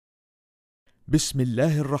بسم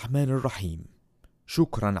الله الرحمن الرحيم.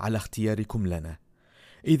 شكرا على اختياركم لنا.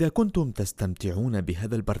 إذا كنتم تستمتعون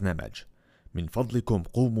بهذا البرنامج من فضلكم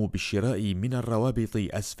قوموا بالشراء من الروابط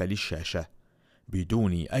أسفل الشاشة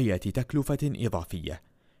بدون أي تكلفة إضافية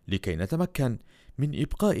لكي نتمكن من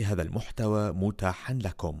إبقاء هذا المحتوى متاحا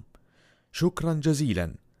لكم. شكرا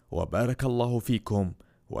جزيلا وبارك الله فيكم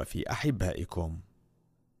وفي أحبائكم.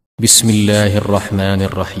 بسم الله الرحمن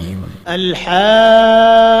الرحيم.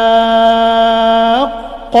 الحاقة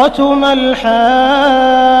ما الحاقة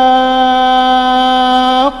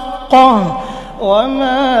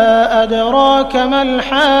وما أدراك ما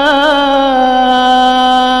الحاقة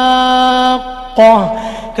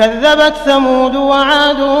كذبت ثمود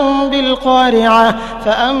وعاد بالقارعة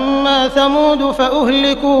فأما ثمود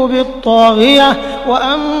فأهلكوا بالطاغية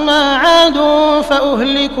وأما عاد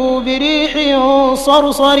فأهلكوا بريح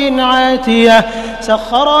صرصر عاتية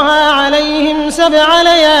سخرها عليهم 7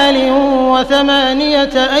 ليال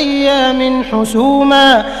و8 أيام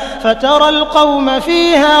حسوما فترى القوم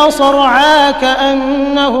فيها صرعى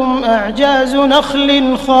كأنهم أعجاز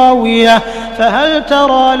نخل خاوية فهل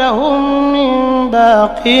ترى لهم من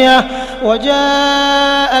باقية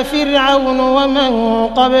وجاء فرعون ومن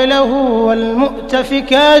قبله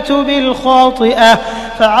والمؤتفكات بالخاطئة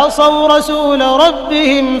فعصوا رسول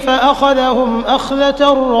ربهم فأخذهم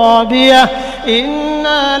أخذة رابية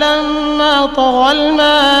إنا لما طغى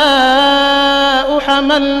الماء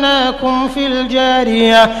حملناكم في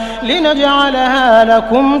الجارية لنجعلها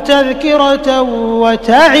لكم تذكرة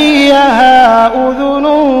وتعيها أذن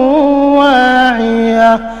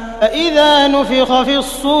واعية فإذا نفخ في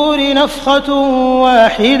الصور نفخة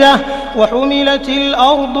واحدة وحملت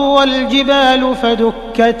الأرض والجبال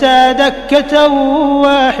فدكتا دكة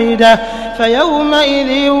واحدة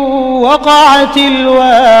فيومئذ وقعت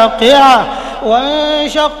الواقعة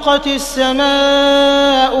وانشقت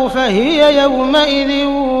السماء فهي يومئذ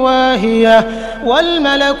واهية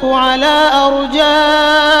والملك على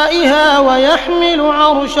أرجائها ويحمل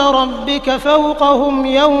عرش ربك فوقهم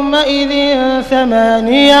يومئذ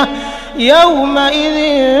 8 يومئذ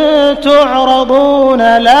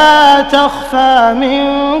تعرضون لا تخفى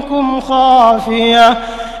منكم خافية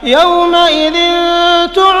يومئذ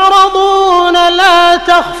تعرضون لا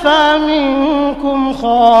تخفى منكم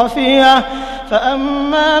خافية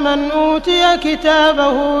فأما من أوتي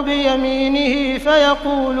كتابه بيمينه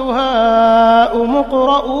فيقول هاؤم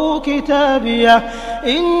اقرءوا كتابيه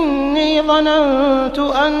إني ظننت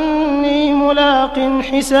أني ملاق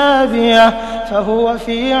حسابيه فهو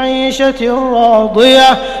في عيشة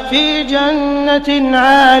راضية في جنة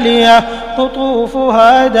عالية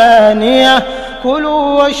قطوفها دانية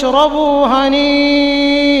كلوا واشربوا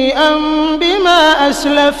هنيئا بما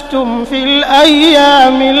أسلفتم في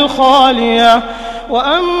الأيام الخالية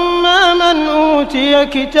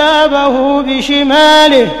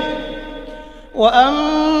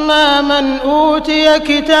وأما من أوتي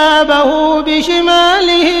كتابه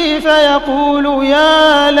بشماله فيقول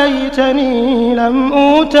يا ليتني لم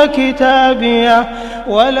أوت كتابيه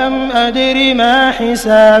ولم أدر ما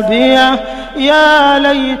حسابيه يا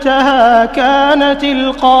ليتها كانت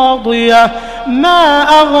القاضية ما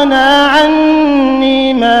أغنى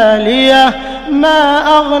عني ماليه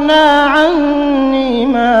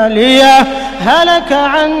هلك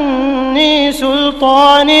عني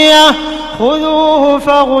سلطانيه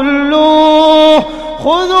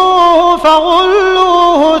خذوه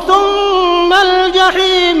فغلوه ثم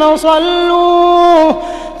الجحيم صلوه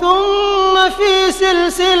ثم في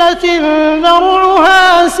سلسلة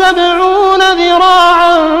ذرعها 70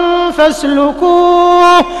 ذراعا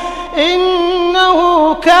فاسلكوه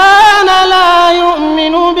إنه كان لا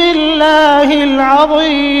يؤمن بالله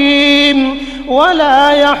العظيم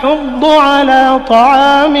ولا يحض على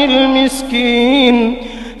طعام المسكين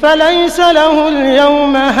فليس له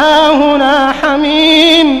اليوم هاهنا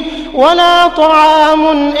حميم ولا طعام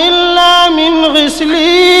إلا من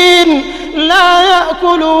غسلين لا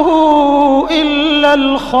يأكله إلا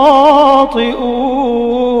الخاطئون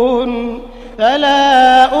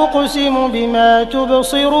فلا أقسم بما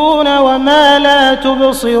تبصرون وما لا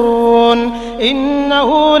تبصرون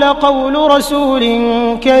إنه لقول رسول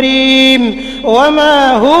كريم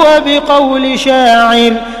وما هو بقول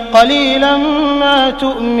شاعر قليلا ما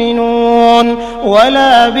تؤمنون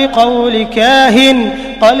ولا بقول كاهن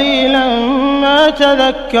قليلا ما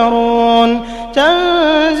تذكرون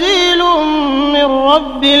تنزيل من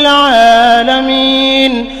رب العالمين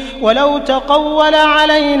ولو تقول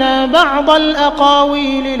علينا بعض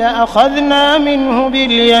الأقاويل لأخذنا منه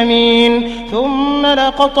باليمين ثم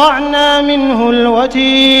لقطعنا منه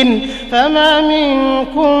الوتين فما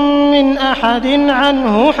منكم من أحد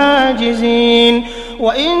عنه حاجزين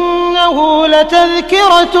وإنه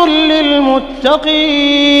لتذكرة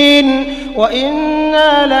للمتقين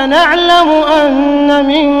وإنا لنعلم أن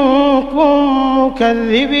منكم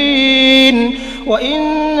مكذبين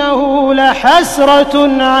وإنه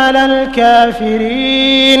لحسرة على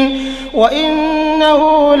الكافرين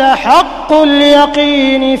وإنه لحق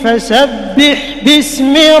اليقين فسبح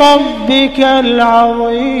باسم ربك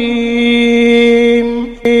العظيم.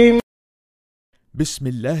 بسم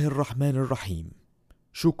الله الرحمن الرحيم.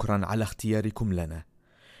 شكرا على اختياركم لنا.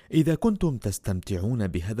 إذا كنتم تستمتعون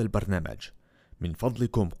بهذا البرنامج من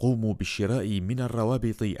فضلكم قوموا بالشراء من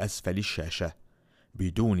الروابط أسفل الشاشة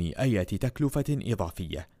بدون أي تكلفة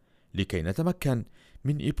إضافية لكي نتمكن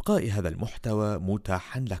من إبقاء هذا المحتوى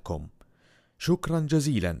متاحا لكم. شكرا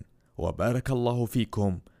جزيلا وبارك الله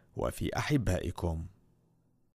فيكم وفي أحبائكم.